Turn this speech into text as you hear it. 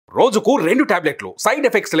రోజుకు 2 టాబ్లెట్లు side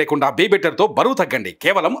effects లేకుండా బీబెటర్ తో బరువు తగ్గండి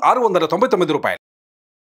కేవలం 699 రూపాయలు.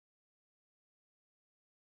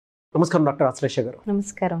 నమస్కారం డాక్టర్ ఆశ్లేష గారు.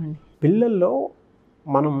 నమస్కారం అండి. పిల్లల్లో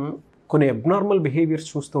మనం కొన్ని అబ్నార్మల్ బిహేవియర్స్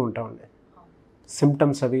చూస్తూ ఉంటామండి.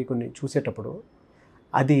 సిమ్టమ్స్ అవి కొన్ని చూసేటప్పుడు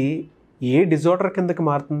అది ఏ డిజార్డర్ కిందకి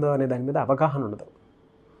మారుతుందో అనే దాని మీద అవగాహన ఉండదు.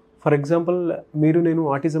 ఫర్ ఎగ్జాంపుల్ నేను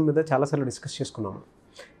ఆటిజం మీద చాలాసార్లు డిస్కస్ చేసుకున్నాము.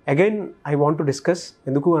 Again I want to discuss.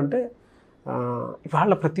 ఎందుకు అంటే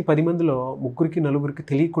ఇవాళ ప్రతి 10 మందిలో 3-4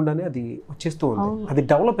 తెలియకుండానే అది వచ్చేస్తూ ఉంది. అది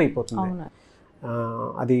డెవలప్ అయిపోతుంది.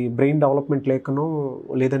 అది బ్రెయిన్ డెవలప్మెంట్ లేకనో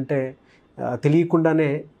లేదంటే తెలియకుండానే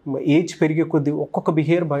ఏజ్ పెరిగే కొద్దీ ఒక్కొక్క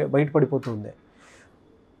బిహేవియర్ బయటపడిపోతుంది.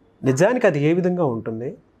 నిజానికి అది ఏ విధంగా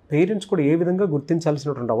ఉంటుంది, పేరెంట్స్ కూడా ఏ విధంగా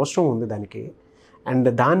గుర్తించాల్సినటువంటి అవసరం ఉంది దానికి, అండ్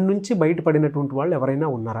దాని నుంచి బయటపడినటువంటి వాళ్ళు ఎవరైనా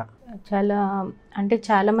ఉన్నారా?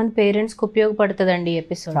 చాలా మంది పేరెంట్స్కి ఉపయోగపడుతుందండి ఈ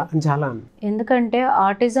ఎపిసోడ్. చాలా. ఎందుకంటే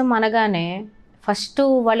ఆటిజం అనగానే ఫస్ట్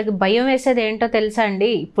వాళ్ళకి భయం వేసేది ఏంటో తెలుసా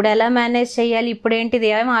అండి? ఇప్పుడు ఎలా మేనేజ్ చేయాలి, ఇప్పుడు ఏంటిది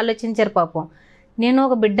ఏమీ ఆలోచించారు పాపం. నేను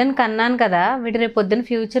ఒక బిడ్డను కన్నాను కదా, వీడి రేపు పొద్దున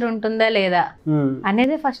ఫ్యూచర్ ఉంటుందా లేదా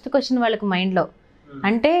అనేది ఫస్ట్ క్వశ్చన్ వాళ్ళకి మైండ్లో.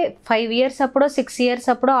 అంటే 5 years అప్పుడో 6 years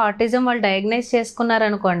అప్పుడో ఆటిజం వాళ్ళు డయాగ్నైజ్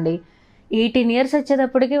చేసుకున్నారనుకోండి, 18 years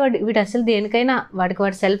వచ్చేటప్పటికి వీడు అసలు దేనికైనా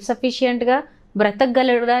వాడు సెల్ఫ్ సఫిషియెంట్గా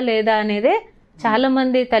బ్రతకగలడా లేదా అనేదే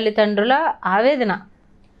చాలామంది తల్లిదండ్రుల ఆవేదన.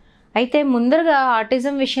 అయితే ముందరగా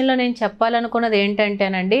ఆటిజం విషయంలో నేను చెప్పాలనుకున్నది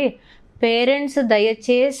ఏంటంటేనండి, పేరెంట్స్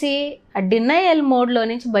దయచేసి ఆ డినయల్ మోడ్లో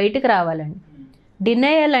నుంచి బయటకు రావాలండి.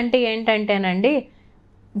 డినయల్ అంటే ఏంటంటేనండి,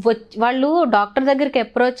 వాళ్ళు డాక్టర్ దగ్గరికి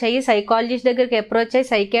అప్రోచ్ అయ్యి, సైకాలజిస్ట్ దగ్గరికి అప్రోచ్ అయ్యి,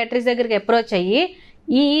 సైకియాట్రిస్ట్ దగ్గరికి అప్రోచ్ అయ్యి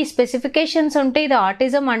ఈ స్పెసిఫికేషన్స్ ఉంటే ఇది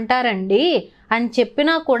ఆటిజం అంటారండి అని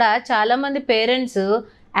చెప్పినా కూడా చాలామంది పేరెంట్స్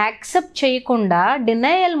యాక్సెప్ట్ చేయకుండా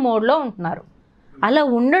డినయల్ మోడ్లో ఉంటున్నారు. అలా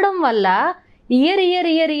ఉండడం వల్ల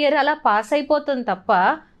ఇయర్ అలా పాస్ అయిపోతుంది తప్ప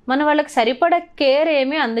మన వాళ్ళకి సరిపడ కేర్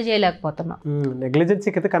ఏమీ అందజేయలేకపోతున్నాం.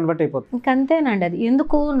 నెగ్లిజెన్సీకి అయితే కన్వర్ట్ అయిపోతుంది. ఇంకంతేనండి. అది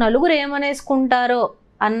ఎందుకు నలుగురు ఏమనేసుకుంటారో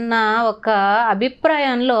అన్న ఒక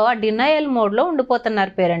అభిప్రాయంలో ఆ డినయల్ మోడ్లో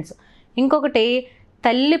ఉండిపోతున్నారు పేరెంట్స్. ఇంకొకటి,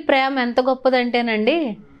 తల్లి ప్రేమ ఎంత గొప్పదంటేనండి,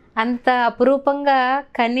 అంత అపురూపంగా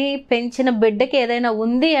కని పెంచిన బిడ్డకి ఏదైనా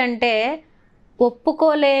ఉంది అంటే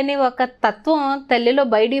ఒప్పుకోలేని ఒక తత్వం తల్లిలో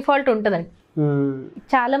బై డిఫాల్ట్ ఉంటుందండి.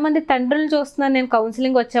 చాలా మంది తండ్రులు చూస్తున్నాను నేను,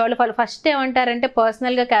 కౌన్సిలింగ్ వచ్చేవాళ్ళు ఫస్ట్ ఏమంటారంటే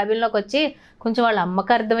పర్సనల్గా క్యాబిన్లోకి వచ్చి, కొంచెం వాళ్ళ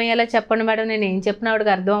అమ్మకి అర్థమయ్యేలా చెప్పండి మేడం, నేను ఏం చెప్పినా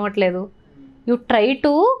వాడికి అర్థం అవ్వట్లేదు, you try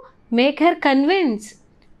to make her convince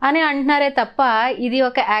అని అంటున్నారే తప్ప ఇది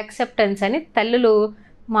ఒక యాక్సెప్టెన్స్ అని. తల్లులు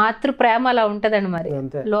మాతృ ప్రేమ అలా ఉంటుందండి. మరి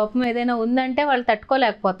లోపం ఏదైనా ఉందంటే వాళ్ళు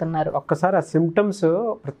తట్టుకోలేకపోతున్నారు. ఒక్కసారి ఆ సిమ్టమ్స్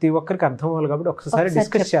ప్రతి ఒక్కరికి అర్థం అవ్వాలి కాబట్టి ఒక్కసారి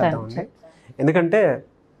డిస్కస్ చేద్దామండి. ఎందుకంటే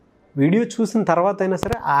వీడియో చూసిన తర్వాత అయినా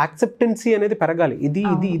సరే ఆ యాక్సెప్టెన్సీ అనేది పెరగాలి. ఇది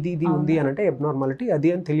ఇది ఇది ఇది ఉంది అని అంటే అబ్నార్మాలిటీ అది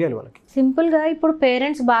అని తెలియాలి వాళ్ళకి. సింపుల్గా ఇప్పుడు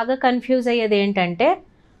పేరెంట్స్ బాగా కన్ఫ్యూజ్ అయ్యేది ఏంటంటే,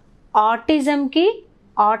 ఆటిజంకి,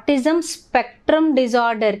 ఆటిజం స్పెక్ట్రమ్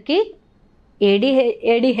డిజార్డర్కి,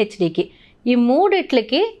 ఏడిహెచ్డికి, ఈ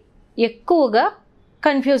మూడిట్లకి ఎక్కువగా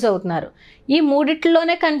కన్ఫ్యూజ్ అవుతున్నారు. ఈ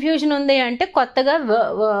మూడిట్లోనే కన్ఫ్యూజన్ ఉంది అంటే కొత్తగా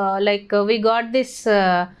like we got this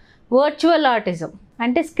virtual autism,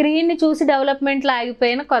 అంటే స్క్రీన్ని చూసి డెవలప్మెంట్లో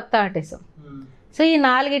ఆగిపోయిన కొత్త ఆటిజం. సో ఈ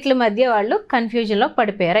 4 మధ్య వాళ్ళు కన్ఫ్యూజన్లో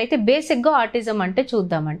పడిపోయారు. అయితే బేసిక్గా ఆటిజం అంటే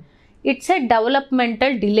చూద్దామండి. It's a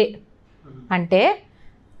developmental delay. అంటే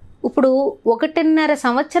ఇప్పుడు 1.5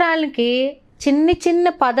 సంవత్సరాలకి చిన్న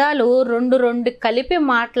పదాలు 2 కలిపి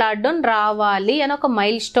మాట్లాడడం రావాలి అని ఒక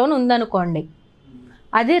మైల్ స్టోన్ ఉందనుకోండి,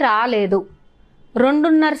 అది రాలేదు.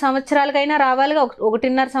 2.5 సంవత్సరాలకైనా రావాలిగా.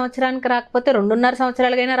 1.5 సంవత్సరానికి రాకపోతే 2.5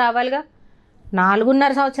 సంవత్సరాలకైనా రావాలిగా,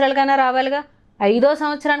 4.5 సంవత్సరాలకైనా రావాలిగా, 5వ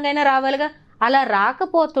సంవత్సరానికైనా రావాలిగా. అలా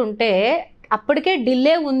రాకపోతుంటే అప్పటికే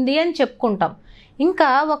డిలే ఉంది అని చెప్పుకుంటాం. ఇంకా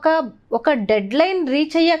ఒక డెడ్ లైన్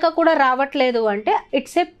రీచ్ అయ్యాక కూడా రావట్లేదు అంటే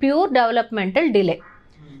it's a pure developmental delay.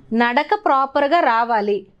 నడక ప్రాపర్గా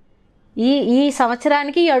రావాలి, ఈ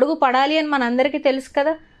సంవత్సరానికి ఈ అడుగు పడాలి అని మనందరికీ తెలుసు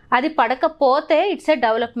కదా. అది పడకపోతే ఇట్స్ ఏ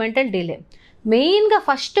డెవలప్మెంటల్ డిలే. మెయిన్గా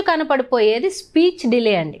ఫస్ట్ కనపడిపోయేది స్పీచ్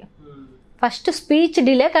డిలే అండి. ఫస్ట్ స్పీచ్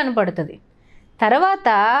డిలే కనపడుతుంది. తర్వాత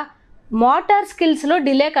మోటార్ స్కిల్స్లో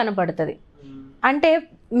డిలే కనపడుతుంది. అంటే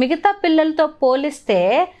మిగతా పిల్లలతో పోలిస్తే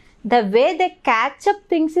the way they catch up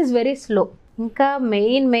things is very slow. ఇంకా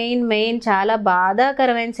మెయిన్ చాలా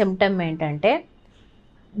బాధాకరమైన సిమ్టమ్ ఏంటంటే,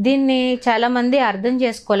 దీన్ని చాలామంది అర్థం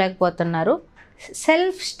చేసుకోలేకపోతున్నారు.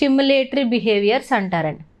 సెల్ఫ్ స్టిమ్యులేటరీ బిహేవియర్స్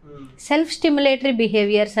అంటారండి. సెల్ఫ్ స్టిమ్యులేటరీ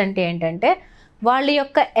బిహేవియర్స్ అంటే ఏంటంటే, వాళ్ళ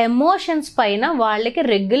యొక్క ఎమోషన్స్ పైన వాళ్ళకి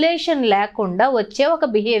రెగ్యులేషన్ లేకుండా వచ్చే ఒక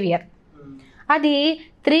బిహేవియర్. అది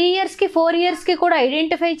 3 yearsకి 4 yearsకి కూడా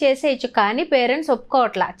ఐడెంటిఫై చేసేయచ్చు, కానీ పేరెంట్స్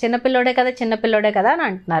ఒప్పుకోవట్లా. చిన్నపిల్లోడే కదా అని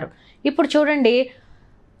అంటున్నారు. ఇప్పుడు చూడండి,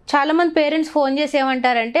 చాలామంది పేరెంట్స్ ఫోన్ చేసి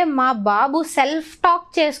ఏమంటారంటే మా బాబు సెల్ఫ్ టాక్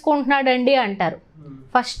చేసుకుంటున్నాడండి అంటారు.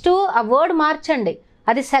 ఫస్ట్ ఆ వర్డ్ మార్చండి,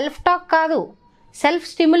 అది సెల్ఫ్ టాక్ కాదు, self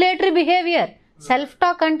stimulatory behaviour. Self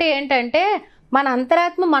talk అంటే ఏంటంటే మన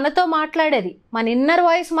అంతరాత్మ మనతో మాట్లాడేది, మన ఇన్నర్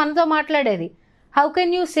వాయిస్ మనతో మాట్లాడేది. How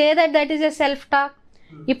can you say that is a self talk?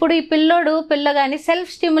 ఇప్పుడు ఈ పిల్ల కానీ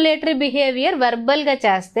సెల్ఫ్ స్టిమ్యులేటరీ బిహేవియర్ వెర్బల్గా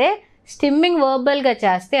చేస్తే, స్టిమ్మింగ్ వర్బల్గా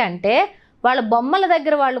చేస్తే అంటే వాళ్ళ బొమ్మల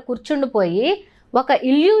దగ్గర వాళ్ళు కూర్చుండిపోయి ఒక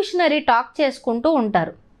ఇల్యూషనరీ టాక్ చేసుకుంటూ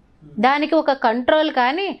ఉంటారు. దానికి ఒక కంట్రోల్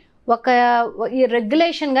కానీ ఒక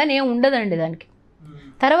రెగ్యులేషన్ కానీ ఏం ఉండదండి దానికి.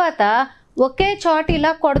 తర్వాత ఒకే చోట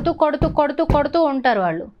ఇలా కొడుతూ ఉంటారు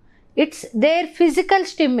వాళ్ళు. It's there physical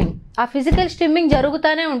streaming. ఆ ఫిజికల్ స్టిమ్మింగ్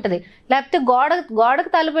జరుగుతూనే ఉంటుంది. లేకపోతే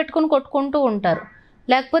గోడకు తల పెట్టుకుని కొట్టుకుంటూ ఉంటారు,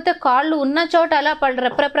 లేకపోతే కాళ్ళు ఉన్న చోట అలా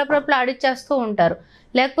రెప్రెప్రెప్రెప్లు ఆడిచ్చేస్తూ ఉంటారు,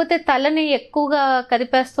 లేకపోతే తలని ఎక్కువగా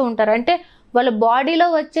కదిపేస్తూ ఉంటారు. అంటే వాళ్ళ బాడీలో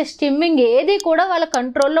వచ్చే స్టిమ్మింగ్ ఏది కూడా వాళ్ళ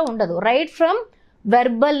కంట్రోల్లో ఉండదు. రైట్ ఫ్రమ్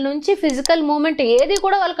వెర్బల్ నుంచి ఫిజికల్ మూమెంట్ ఏది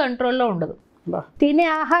కూడా వాళ్ళ కంట్రోల్లో ఉండదు. తినే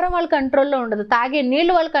ఆహారం వాళ్ళ కంట్రోల్లో ఉండదు, తాగే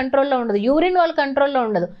నీళ్ళు వాళ్ళ కంట్రోల్లో ఉండదు, యూరిన్ వాళ్ళ కంట్రోల్లో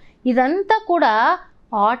ఉండదు. ఇదంతా కూడా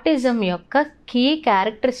ఆటిజం యొక్క కీ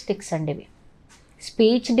క్యారెక్టరిస్టిక్స్ అండి ఇవి.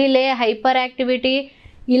 స్పీచ్ డిలే, హైపర్ యాక్టివిటీ,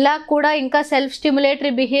 ఇలా కూడా ఇంకా సెల్ఫ్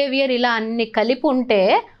స్టిమ్యులేటరీ బిహేవియర్, ఇలా అన్ని కలిపి ఉంటే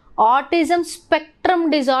ఆటిజం స్పెక్ట్రమ్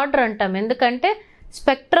డిజార్డర్ అంటాం. ఎందుకంటే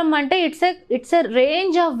స్పెక్ట్రమ్ అంటే it's a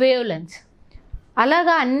range of wave lens.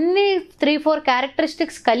 అలాగా అన్ని 3-4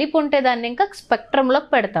 క్యారెక్టరిస్టిక్స్ కలిపి ఉంటే దాన్ని ఇంకా స్పెక్ట్రమ్లోకి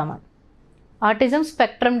పెడతాము. ఆటిజం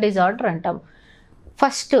స్పెక్ట్రమ్ డిజార్డర్ అంటాం.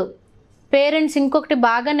 ఫస్ట్ పేరెంట్స్ ఇంకొకటి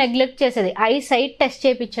బాగా నెగ్లెక్ట్ చేసేది, ఐ సైట్ టెస్ట్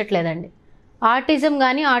చేయించట్లేదండి. ఆటిజం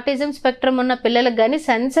కానీ ఆటిజం స్పెక్ట్రమ్ ఉన్న పిల్లలకు కానీ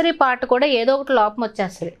సెన్సరీ పార్ట్ కూడా ఏదో ఒకటి లోపం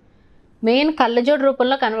వచ్చేస్తుంది. మెయిన్ కళ్ళజోడు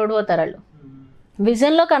రూపంలో కనబడిపోతారు వాళ్ళు,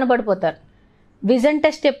 విజన్లో కనబడిపోతారు. విజన్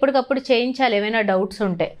టెస్ట్ ఎప్పటికప్పుడు చేయించాలి ఏమైనా డౌట్స్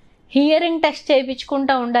ఉంటే, హియరింగ్ టెస్ట్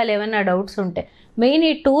చేయించుకుంటూ ఉండాలి ఏమైనా డౌట్స్ ఉంటే. మెయిన్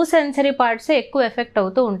ఈ 2 సెన్సరీ పార్ట్సే ఎక్కువ ఎఫెక్ట్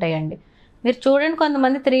అవుతూ ఉంటాయండి. మీరు చూడండి,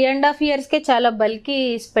 కొంతమంది 3.5 yearsకే చాలా బల్కీ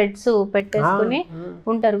స్పెట్స్ పెట్టేసుకుని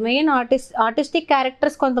ఉంటారు. మెయిన్ ఆటిస్టిక్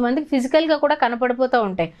క్యారెక్టర్స్ కొంతమందికి ఫిజికల్గా కూడా కనపడిపోతూ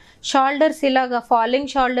ఉంటాయి. షోల్డర్స్ ఇలాగా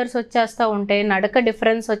ఫాలింగ్ షోల్డర్స్ వచ్చేస్తూ ఉంటాయి, నడక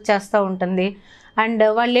డిఫరెన్స్ వచ్చేస్తూ ఉంటుంది. అండ్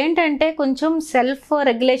వాళ్ళు ఏంటంటే కొంచెం సెల్ఫ్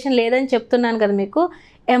రెగ్యులేషన్ లేదని చెప్తున్నాను కదా మీకు.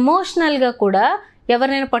 ఎమోషనల్గా కూడా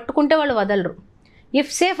ఎవరినైనా పట్టుకుంటే వాళ్ళు వదలరు.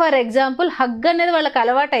 If say for example hug అనేది వాళ్ళకి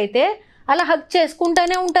అలవాటు అయితే అలా హగ్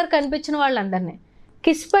చేసుకుంటూనే ఉంటారు కనిపించిన వాళ్ళందరినీ.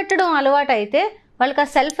 కిస్ పెట్టడం అలవాటు అయితే వాళ్ళకి ఆ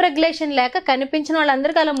సెల్ఫ్ రెగ్యులేషన్ లేక కనిపించిన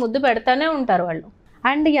వాళ్ళందరికీ అలా ముద్దు పెడతానే ఉంటారు వాళ్ళు.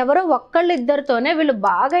 అండ్ ఎవరో ఒక్కళ్ళు ఇద్దరితోనే వీళ్ళు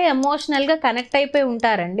బాగా ఎమోషనల్గా కనెక్ట్ అయిపోయి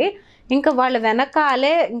ఉంటారండి. ఇంకా వాళ్ళ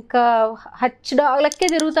వెనకాలే ఇంకా హచ్ డాగ్లకే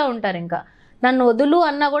తిరుగుతూ ఉంటారు. ఇంకా నన్ను వదులు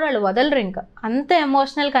అన్నా కూడా వాళ్ళు వదలరు. ఇంకా అంత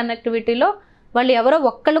ఎమోషనల్ కనెక్టివిటీలో వాళ్ళు ఎవరో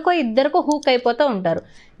ఒక్కరికో ఇద్దరికో హూక్ అయిపోతూ ఉంటారు.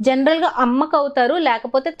 జనరల్గా అమ్మకు అవుతారు,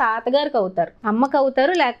 లేకపోతే తాతగారికి అవుతారు. అమ్మకు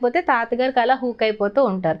అవుతారు, లేకపోతే తాతగారికి అలా హూక్ అయిపోతూ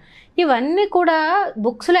ఉంటారు. ఇవన్నీ కూడా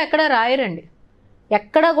బుక్స్లో ఎక్కడ రాయరండి.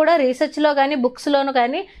 ఎక్కడ కూడా రీసెర్చ్లో కానీ బుక్స్లోను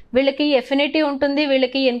కానీ వీళ్ళకి ఎఫినిటీ ఉంటుంది,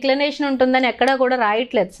 వీళ్ళకి ఇన్క్లినేషన్ ఉంటుందని ఎక్కడా కూడా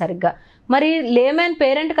రాయట్లేదు సరిగ్గా. మరి లేమన్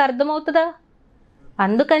పేరెంట్కి అర్థమవుతుందా?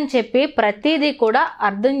 అందుకని చెప్పి ప్రతిదీ కూడా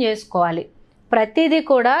అర్థం చేసుకోవాలి. ప్రతిదీ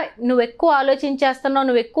కూడా నువ్వు ఎక్కువ ఆలోచించేస్తున్నావు,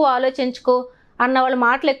 నువ్వు ఎక్కువ ఆలోచించుకో అన్న వాళ్ళ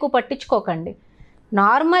మాటలు ఎక్కువ పట్టించుకోకండి.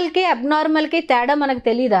 నార్మల్కి అబ్నార్మల్కి తేడా మనకు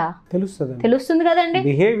తెలీదా? తెలుస్తుంది కదండి.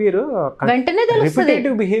 బిహేవియర్ వెంటనే తెలుస్తుంది.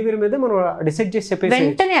 బిహేవియర్ మీద మనం డిసైడ్ చేసి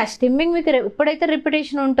వెంటనే ఆ స్టిమ్మింగ్ మీకు ఎప్పుడైతే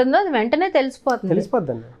రిపిటేషన్ ఉంటుందో అది వెంటనే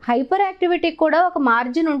తెలిసిపోతుంది. హైపర్ యాక్టివిటీ కూడా ఒక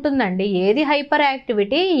మార్జిన్ ఉంటుందండి. ఏది హైపర్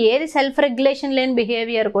యాక్టివిటీ, ఏది సెల్ఫ్ రెగ్యులేషన్ లేని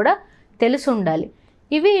బిహేవియర్ కూడా తెలిసి ఉండాలి.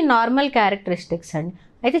 ఇవి నార్మల్ క్యారెక్టరిస్టిక్స్ అండి.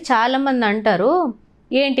 అయితే చాలామంది అంటారు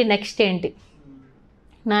ఏంటి నెక్స్ట్ ఏంటి,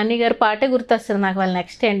 నాన్నగారు పాటే గుర్తొస్తుంది నాకు. వాళ్ళు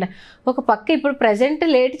నెక్స్ట్ ఏంటి, ఒక పక్క ఇప్పుడు ప్రజెంట్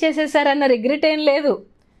లేట్ చేసేసారన్న రిగ్రెట్ ఏం లేదు,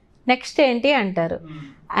 నెక్స్ట్ ఏంటి అంటారు.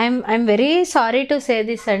 I'm very sorry to say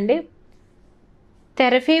this అండి.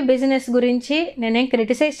 థెరపీ బిజినెస్ గురించి నేనేం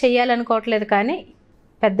క్రిటిసైజ్ చేయాలనుకోవట్లేదు, కానీ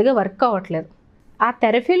పెద్దగా వర్క్ అవ్వట్లేదు. ఆ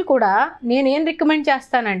థెరపీలు కూడా నేనేం రికమెండ్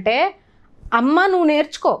చేస్తానంటే, అమ్మ నువ్వు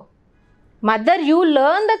నేర్చుకో, mother you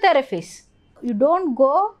learn the therapies, you don't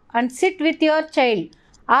go and SIT with your child.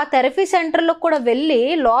 ఆ థెరపీ సెంటర్లో కూడా వెళ్ళి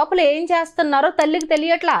లోపల ఏం చేస్తున్నారో తల్లికి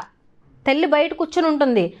తెలియట్లా. తల్లి బయట కూర్చుని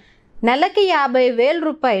ఉంటుంది. నెలకి 50,000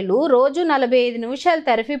 రూపాయలు, రోజు 45 నిమిషాలు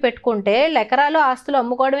థెరపీ పెట్టుకుంటే ఎకరాలు ఆస్తులు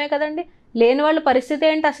అమ్ముకోవడమే కదండి. లేని వాళ్ళ పరిస్థితి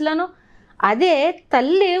ఏంటి అసలను? అదే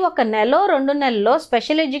తల్లి 1 నెల 2 నెలల్లో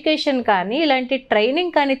స్పెషల్ ఎడ్యుకేషన్ కానీ ఇలాంటి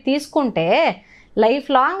ట్రైనింగ్ కానీ తీసుకుంటే లైఫ్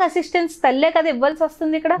లాంగ్ అసిస్టెన్స్ తల్లే కదా ఇవ్వాల్సి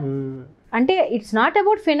వస్తుంది ఇక్కడ. అంటే it's not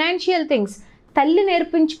about financial things. తల్లి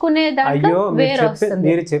నేర్పించుకునే దాంట్లో అయ్యో వేరే వస్తుంది.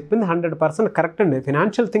 మీరు చెప్పింది 100% కరెక్ట్ అండి.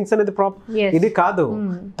 ఫినాన్షియల్ థింగ్స్ అనేది ఇది కాదు,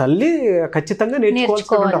 తల్లి ఖచ్చితంగా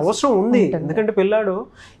నేర్చుకోవాల్సిన అవసరం ఉంది. ఎందుకంటే పిల్లాడు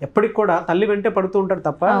ఎప్పటికి కూడా తల్లి వెంటే పడుతూ ఉంటాడు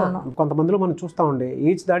తప్ప, కొంతమందిలో మనం చూస్తూ ఉండే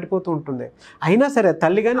ఏజ్ దాటిపోతూ ఉంటుంది. అయినా సరే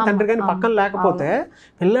తల్లి కానీ తండ్రి కానీ పక్కన లేకపోతే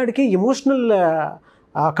పిల్లాడికి ఎమోషనల్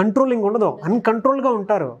కంట్రోలింగ్ ఉండదు, అన్కంట్రోల్గా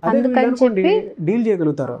ఉంటారు. అందుకని చెప్పి డీల్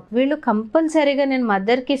చేయగలుగుతారు వీళ్ళు. కంపల్సరీగా నేను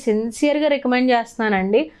మదర్కి సిన్సియర్గా రికమెండ్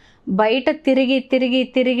చేస్తున్నానండి, బయట తిరిగి తిరిగి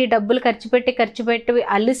తిరిగి డబ్బులు ఖర్చు పెట్టి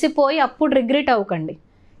అలసిపోయి అప్పుడు రిగ్రెట్ అవ్వకండి.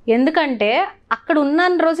 ఎందుకంటే అక్కడ ఉన్న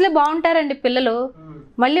రోజులే బాగుంటారండి పిల్లలు.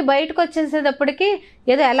 మళ్ళీ బయటకు వచ్చేసేటప్పటికి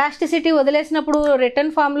ఏదో ఎలాస్టిసిటీ వదిలేసినప్పుడు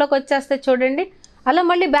రిటర్న్ ఫామ్లోకి వచ్చేస్తే చూడండి, అలా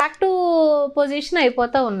మళ్ళీ బ్యాక్ టు పొజిషన్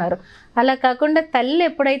అయిపోతూ ఉన్నారు. అలా కాకుండా తల్లి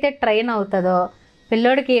ఎప్పుడైతే ట్రైన్ అవుతుందో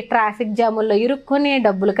పిల్లోడికి ట్రాఫిక్ జాముల్లో ఇరుక్కుని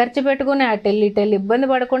డబ్బులు ఖర్చు పెట్టుకుని అటెళ్ళి ఇబ్బంది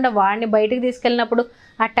పడకుండా, వాడిని బయటకు తీసుకెళ్ళినప్పుడు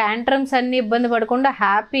ఆ ట్యాంట్రమ్స్ అన్నీ ఇబ్బంది పడకుండా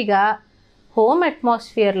హ్యాపీగా హోమ్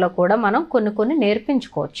అట్మాస్ఫియర్లో కూడా మనం కొన్ని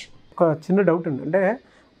నేర్పించుకోవచ్చు. ఒక చిన్న డౌట్ అండి, అంటే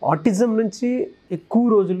ఆటిజం నుంచి ఎక్కువ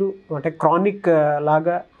రోజులు అంటే క్రానిక్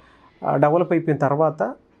లాగా డెవలప్ అయిపోయిన తర్వాత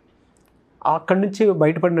అక్కడి నుంచి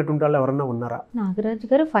బయటపడినటువంటి వాళ్ళు ఎవరన్నా ఉన్నారా? నాగరాజు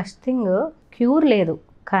గారు, ఫస్ట్ థింగ్ క్యూర్ లేదు,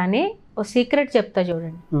 కానీ ఓ సీక్రెట్ చెప్తా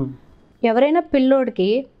చూడండి. ఎవరైనా పిల్లోడికి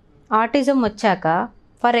ఆటిజం వచ్చాక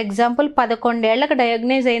ఫర్ ఎగ్జాంపుల్ 11 ఏళ్ళకి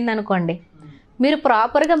డయాగ్నైజ్ అయింది అనుకోండి, మీరు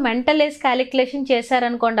ప్రాపర్గా మెంటల్ ఏజ్ క్యాలిక్యులేషన్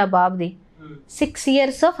చేశారనుకోండి, ఆ బాబుది 6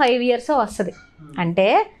 ఇయర్స్ 5 ఇయర్స్ వస్తుంది. అంటే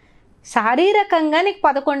శారీరకంగా నీకు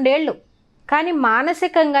 11 ఏళ్ళు, కానీ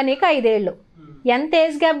మానసికంగా నీకు 5 ఏళ్ళు. ఎంత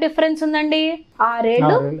ఏజ్ గ్యాప్ డిఫరెన్స్ ఉందండి? 6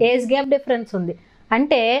 ఏళ్ళు ఏజ్ గ్యాప్ డిఫరెన్స్ ఉంది.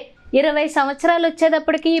 అంటే 20 సంవత్సరాలు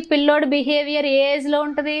వచ్చేటప్పటికి ఈ పిల్లోడి బిహేవియర్ ఏ ఏజ్లో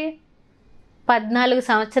ఉంటుంది? 14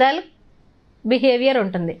 సంవత్సరాలు బిహేవియర్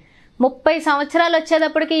ఉంటుంది. 30 సంవత్సరాలు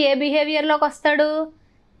వచ్చేటప్పటికి ఏ బిహేవియర్లోకి వస్తాడు?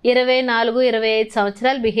 24-25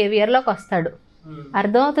 సంవత్సరాల బిహేవియర్లోకి వస్తాడు.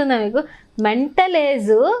 అర్థమవుతుందా మీకు? మెంటల్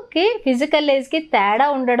ఏజ్కి ఫిజికల్ ఏజ్కి తేడా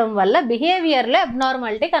ఉండడం వల్ల బిహేవియర్లో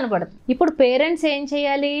అబ్నార్మాలిటీ కనబడుతుంది. ఇప్పుడు పేరెంట్స్ ఏం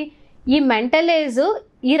చేయాలి? ఈ మెంటల్ ఏజ్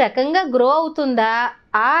ఈ రకంగా గ్రో అవుతుందా,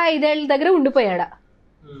 ఆ 5 ఏళ్ళ దగ్గర ఉండిపోయాడా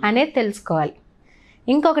అనేది తెలుసుకోవాలి.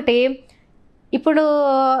 ఇంకొకటి, ఇప్పుడు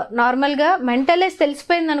నార్మల్గా మెంటల్ ఏజ్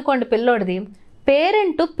తెలిసిపోయింది అనుకోండి పిల్లోడిది,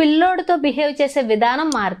 పేరెంట్ పిల్లోడితో బిహేవ్ చేసే విధానం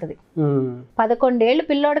మారుతుంది. 11 ఏళ్ళు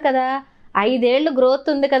పిల్లోడు కదా, 5 ఏళ్ళు గ్రోత్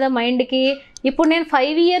ఉంది కదా మైండ్కి. ఇప్పుడు నేను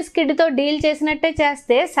 5 ఇయర్స్ కిడ్తో డీల్ చేసినట్టే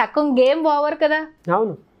చేస్తే సగం గేమ్ ఓవర్ కదా.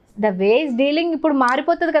 అవును, ద వేస్ డీలింగ్ ఇప్పుడు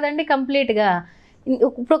మారిపోతుంది కదండి కంప్లీట్గా.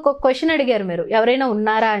 ఇప్పుడు ఒక క్వశ్చన్ అడిగారు మీరు, ఎవరైనా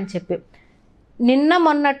ఉన్నారా అని చెప్పి. నిన్న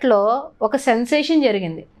మొన్నట్లో ఒక సెన్సేషన్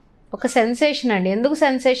జరిగింది. ఒక సెన్సేషన్ అండి. ఎందుకు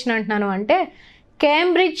సెన్సేషన్ అంటున్నాను అంటే,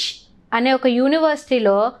 కేంబ్రిడ్జ్ అనే ఒక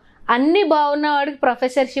యూనివర్సిటీలో అన్ని బాగున్న వాడికి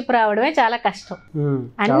ప్రొఫెసర్షిప్ రావడమే చాలా కష్టం.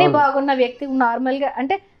 అన్ని బాగున్న వ్యక్తి నార్మల్గా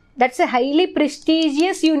అంటే that's a highly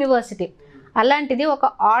prestigious university. అలాంటిది ఒక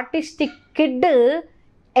ఆర్టిస్టిక్ కిడ్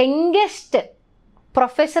యంగెస్ట్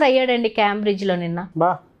ప్రొఫెసర్ అయ్యాడండి కేంబ్రిడ్జ్లో నిన్న.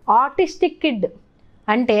 ఆర్టిస్టిక్ కిడ్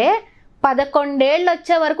అంటే 11 ఏళ్ళు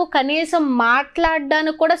వచ్చే వరకు కనీసం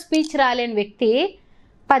మాట్లాడడానికి కూడా స్పీచ్ రాలేని వ్యక్తి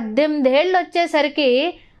 18 ఏళ్ళు వచ్చేసరికి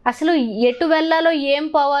అసలు ఎటు వెళ్ళాలో ఏం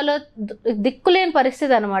పోవాలో దిక్కులేని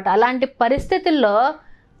పరిస్థితి అనమాట. అలాంటి పరిస్థితుల్లో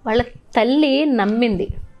వాళ్ళ తల్లి నమ్మింది.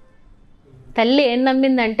 తల్లి ఏం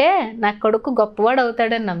నమ్మిందంటే, నా కొడుకు గొప్పవాడు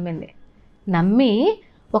అవుతాడని నమ్మింది. నమ్మి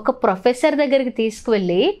ఒక ప్రొఫెసర్ దగ్గరికి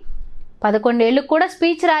తీసుకువెళ్ళి, 11 ఏళ్ళకి కూడా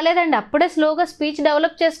స్పీచ్ రాలేదండి, అప్పుడే స్లోగా స్పీచ్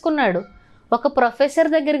డెవలప్ చేసుకున్నాడు. ఒక ప్రొఫెసర్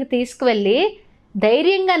దగ్గరికి తీసుకువెళ్ళి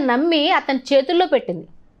ధైర్యంగా నమ్మి అతని చేతుల్లో పెట్టింది.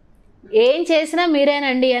 ఏం చేసినా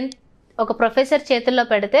మీరేనండి అని ఒక ప్రొఫెసర్ చేతుల్లో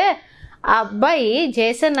పెడితే, ఆ అబ్బాయి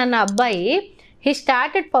జేసన్ అన్న అబ్బాయి హీ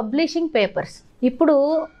స్టార్టెడ్ పబ్లిషింగ్ పేపర్స్. ఇప్పుడు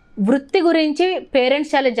వృత్తి గురించి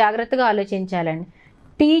పేరెంట్స్ చాలా జాగ్రత్తగా ఆలోచించాలండి.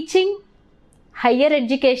 Teaching, higher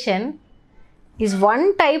education is one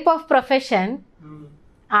type of profession,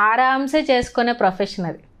 ఆరామ్సే చేసుకునే ప్రొఫెషన్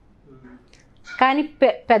అది. కానీ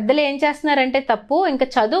పెద్దలు ఏం చేస్తున్నారంటే తప్పు, ఇంకా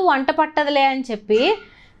చదువు వంట పట్టదులే అని చెప్పి,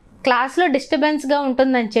 క్లాస్లో డిస్టర్బెన్స్గా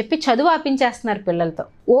ఉంటుందని చెప్పి చదువు ఆపించేస్తున్నారు పిల్లలతో.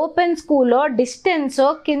 ఓపెన్ స్కూల్లో డిస్టెన్సో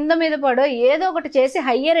కింద మీద పడో ఏదో ఒకటి చేసి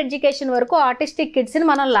హయ్యర్ ఎడ్యుకేషన్ వరకు ఆర్టిస్టిక్ కిడ్స్ని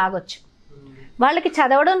మనం లాగొచ్చు. వాళ్ళకి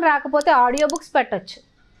చదవడం రాకపోతే ఆడియో బుక్స్ పెట్టచ్చు,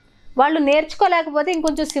 వాళ్ళు నేర్చుకోలేకపోతే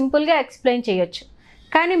ఇంకొంచెం సింపుల్గా ఎక్స్ప్లెయిన్ చేయొచ్చు.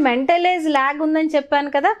 కానీ మెంటల్ ఏజ్ ల్యాగ్ ఉందని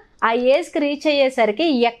చెప్పాను కదా, ఆ ఏజ్కి రీచ్ అయ్యేసరికి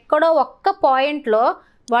ఎక్కడో ఒక్క పాయింట్లో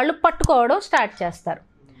వాళ్ళు పట్టుకోవడం స్టార్ట్ చేస్తారు.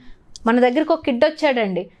 మన దగ్గరికి ఒక కిడ్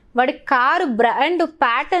వచ్చాడండి, వాడి కారు బ్రాండ్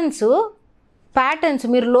ప్యాటర్న్స్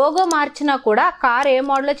మీరు లోగో మార్చినా కూడా కారు ఏ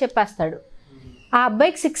మోడలో చెప్పేస్తాడు. ఆ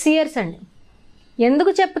అబ్బాయికి 6 ఇయర్స్ అండి.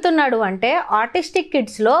 ఎందుకు చెప్తున్నాడు అంటే, ఆర్టిస్టిక్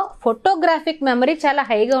కిడ్స్లో ఫోటోగ్రాఫిక్ మెమరీ చాలా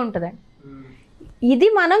హైగా ఉంటుందండి. ఇది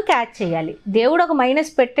మనం క్యాచ్ చేయాలి. దేవుడు ఒక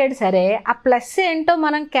మైనస్ పెట్టాడు సరే, ఆ ప్లస్ ఏంటో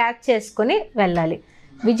మనం క్యాచ్ చేసుకొని వెళ్ళాలి.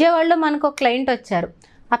 విజయవాడలో మనకు ఒక క్లయింట్ వచ్చారు.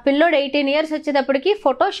 ఆ పిల్లోడు 18 years వచ్చేటప్పటికి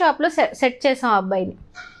ఫోటోషాప్లో సెట్ చేసాం ఆ అబ్బాయిని.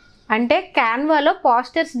 అంటే క్యాన్వాలో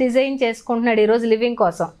పోస్టర్స్ డిజైన్ చేసుకుంటున్నాడు ఈరోజు లివింగ్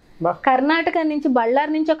కోసం. కర్ణాటక నుంచి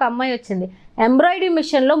బళ్ళారి నుంచి ఒక అమ్మాయి వచ్చింది. ఎంబ్రాయిడరీ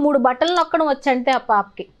మిషన్లో 3 బట్టలు నొక్కడం వచ్చంటే ఆ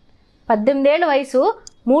పాపకి 18 ఏళ్ళ వయసు,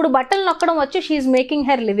 3 బట్టలు నొక్కడం వచ్చి షీఈ్ మేకింగ్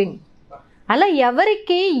హెర్ లివింగ్. అలా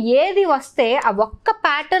ఎవరికి ఏది వస్తే ఆ ఒక్క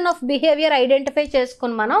ప్యాటర్న్ ఆఫ్ బిహేవియర్ ఐడెంటిఫై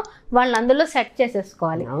చేసుకుని మనం వాళ్ళని అందులో సెట్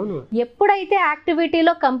చేసేసుకోవాలి. ఎప్పుడైతే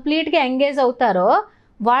యాక్టివిటీలో కంప్లీట్గా ఎంగేజ్ అవుతారో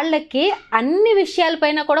వాళ్ళకి అన్ని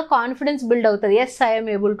విషయాలపైన కూడా కాన్ఫిడెన్స్ బిల్డ్ అవుతుంది. Yes I'm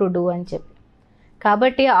able to do అని చెప్పి.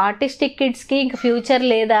 కాబట్టి ఆర్టిస్టిక్ కిడ్స్కి ఇంక ఫ్యూచర్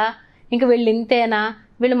లేదా, ఇంక వీళ్ళు ఇంతేనా,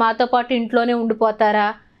 వీళ్ళు మాతో పాటు ఇంట్లోనే ఉండిపోతారా,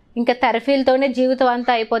 ఇంకా థెరపీలతోనే జీవితం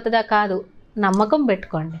అంతా అయిపోతుందా, కాదు. నమ్మకం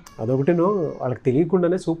పెట్టుకోండి. అదొకటి వాళ్ళకి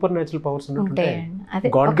తెలియకుండానే సూపర్ న్యాచురల్ పవర్స్ ఉంటాయి. అదే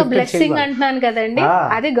ఒక బ్లెస్సింగ్ అంటున్నాను కదండి,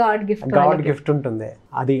 అది గాడ్ గిఫ్ట్ ఉంటుంది.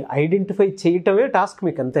 అది ఐడెంటిఫై చేయటమే టాస్క్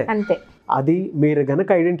మీకు, అంతే. అది మీరు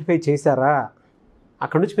గనక ఐడెంటిఫై చేశారా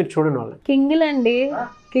అక్కడ నుంచి మీరు చూడండి వాళ్ళని కింగులు అండి,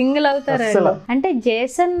 కింగులు అవుతారు. అంటే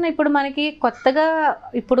జేసన్ ఇప్పుడు మనకి కొత్తగా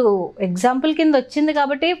ఇప్పుడు ఎగ్జాంపుల్ కింద వచ్చింది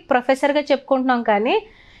కాబట్టి ప్రొఫెసర్గా చెప్పుకుంటున్నాం. కానీ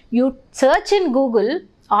you search in Google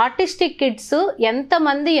artistic kids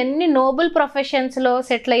ఎంతమంది ఎన్ని నోబెల్ ప్రొఫెషన్స్లో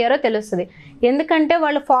సెటిల్ అయ్యారో తెలుస్తుంది. ఎందుకంటే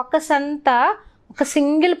వాళ్ళ ఫోకస్ అంతా ఒక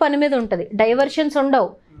సింగిల్ పని మీద ఉంటుంది. డైవర్షన్స్ ఉండవు,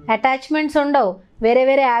 అటాచ్మెంట్స్ ఉండవు, వేరే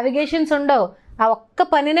వేరే యావిగేషన్స్ ఉండవు. ఆ ఒక్క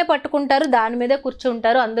పనినే పట్టుకుంటారు, దాని మీదే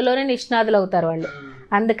కూర్చుంటారు, అందులోనే నిష్ణాదులు అవుతారు వాళ్ళు.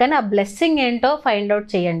 అందుకని ఆ బ్లెస్సింగ్ ఏంటో ఫైండ్ అవుట్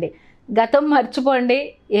చేయండి. గతం మర్చిపోండి.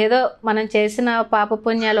 ఏదో మనం చేసిన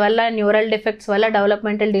పాపపుణ్యాల వల్ల, న్యూరల్ డిఫెక్ట్స్ వల్ల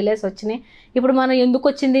డెవలప్మెంటల్ డిలేస్ వచ్చినాయి. ఇప్పుడు మనం ఎందుకు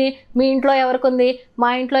వచ్చింది, మీ ఇంట్లో ఎవరికి ఉంది, మా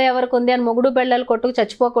ఇంట్లో ఎవరికి ఉంది అని మొగుడు పెళ్ళాలు కొట్టుకు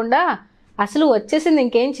చచ్చిపోకుండా అసలు వచ్చేసింది,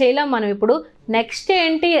 ఇంకేం చేయలేం మనం. ఇప్పుడు నెక్స్ట్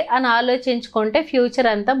ఏంటి అని ఆలోచించుకుంటే ఫ్యూచర్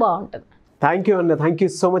అంతా బాగుంటుంది. థ్యాంక్ యూ అన్న, thank you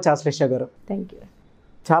so much Ashlesha గారు. Thank you.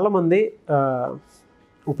 చాలామంది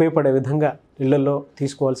ఉపయోగపడే విధంగా ఇళ్లలో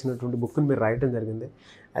తీసుకోవాల్సినటువంటి బుక్ని మీరు రాయటం జరిగింది.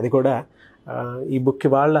 అది కూడా ఈ బుక్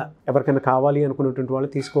వాళ్ళ ఎవరికైనా కావాలి అనుకున్నటువంటి వాళ్ళు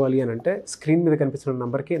తీసుకోవాలి అని అంటే స్క్రీన్ మీద కనిపిస్తున్న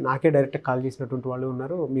నెంబర్కి నాకే డైరెక్ట్గా కాల్ చేసినటువంటి వాళ్ళు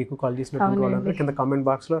ఉన్నారు, మీకు కాల్ చేసినటువంటి వాళ్ళు ఉన్నారు, కింద కామెంట్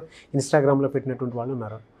బాక్స్లో ఇన్స్టాగ్రామ్లో పెట్టినటువంటి వాళ్ళు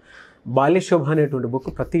ఉన్నారు. బాల్యశోభ అనేటువంటి బుక్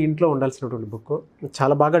ప్రతి ఇంట్లో ఉండాల్సినటువంటి బుక్,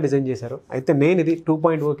 చాలా బాగా డిజైన్ చేశారు. అయితే నేను ఇది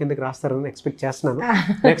 2.0 కిందకి రాస్తారని ఎక్స్పెక్ట్ చేస్తున్నాను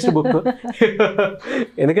నెక్స్ట్ బుక్.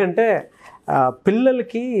 ఎందుకంటే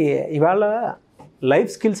పిల్లలకి ఇవాళ లైఫ్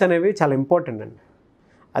స్కిల్స్ అనేవి చాలా ఇంపార్టెంట్ అండి.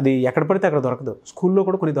 అది ఎక్కడ పడితే అక్కడ దొరకదు. స్కూల్లో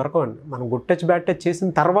కూడా కొన్ని దొరకవండి. మనం గుడ్ టచ్ బ్యాడ్ టచ్ చేసిన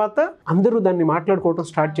తర్వాత అందరూ దాన్ని మాట్లాడుకోవడం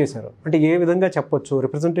స్టార్ట్ చేశారు. అంటే ఏ విధంగా చెప్పొచ్చు,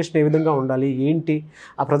 రిప్రజెంటేషన్ ఏ విధంగా ఉండాలి, ఏంటి,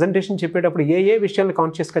 ఆ ప్రజెంటేషన్ చెప్పేటప్పుడు ఏ విషయాన్ని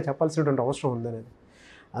కాన్షియస్గా చెప్పాల్సినటువంటి అవసరం ఉందనేది.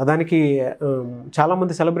 దానికి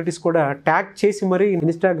చాలామంది సెలబ్రిటీస్ కూడా ట్యాగ్ చేసి మరీ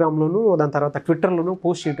ఇన్స్టాగ్రామ్లోనూ దాని తర్వాత ట్విట్టర్లోనూ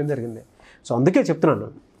పోస్ట్ చేయడం జరిగింది. సో అందుకే చెప్తున్నాను,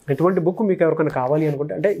 ఎటువంటి బుక్ మీకు ఎవరికైనా కావాలి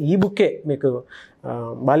అనుకుంటే, అంటే ఈ బుక్కే మీకు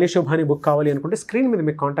బాల్యశోభ అనే బుక్ కావాలి అనుకుంటే స్క్రీన్ మీద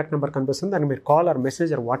మీకు కాంటాక్ట్ నెంబర్ కనిపిస్తుంది. దాన్ని మీరు call or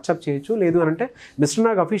message or WhatsApp చేయొచ్చు. లేదు అని అంటే మిస్టర్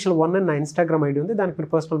నాగ్ అఫీషియల్ 1 అని నా ఇన్స్టాగ్రామ్ ఐడి ఉంది, దానికి మీరు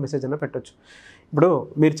పర్సనల్ మెసేజ్ అన్న పెట్టచ్చు. ఇప్పుడు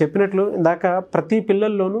మీరు చెప్పినట్లు ఇందాక ప్రతి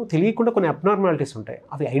పిల్లల్లోనూ తెలియకుండా కొన్ని అబ్నార్మాలిటీస్ ఉంటాయి.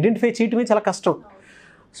 అవి ఐడెంటిఫై చేయటమే చాలా కష్టం.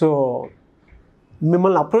 సో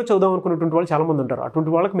మిమ్మల్ని అప్రోచ్ అవుదాం అనుకున్నటువంటి వాళ్ళు చాలామంది ఉంటారు. అటువంటి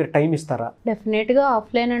వాళ్ళకి మీరు టైం ఇస్తారా? డెఫినెట్గా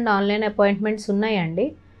ఆఫ్లైన్ అండ్ ఆన్లైన్ అపాయింట్మెంట్స్ ఉన్నాయండి.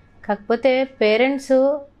 కాకపోతే పేరెంట్స్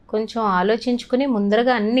కొంచెం ఆలోచించుకుని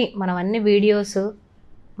ముందరగా మనం అన్ని వీడియోస్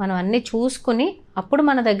మనం అన్నీ చూసుకుని అప్పుడు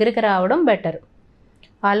మన దగ్గరికి రావడం బెటర్.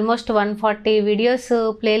 ఆల్మోస్ట్ 140 వీడియోస్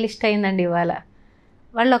ప్లేలిస్ట్ అయిందండి ఇవాళ.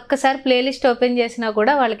 వాళ్ళు ఒక్కసారి ప్లేలిస్ట్ ఓపెన్ చేసినా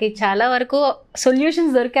కూడా వాళ్ళకి చాలా వరకు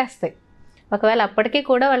సొల్యూషన్స్ దొరికేస్తాయి. ఒకవేళ అప్పటికీ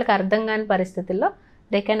కూడా వాళ్ళకి అర్థం కాని పరిస్థితుల్లో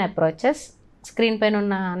దే కెన్ అప్రోచెస్. స్క్రీన్ పైన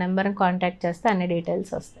ఉన్న నెంబర్ని కాంటాక్ట్ చేస్తే అన్ని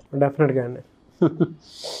డీటెయిల్స్ వస్తాయి. డెఫినెట్గా అండి.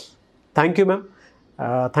 Thank you ma'am,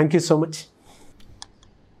 thank you so much.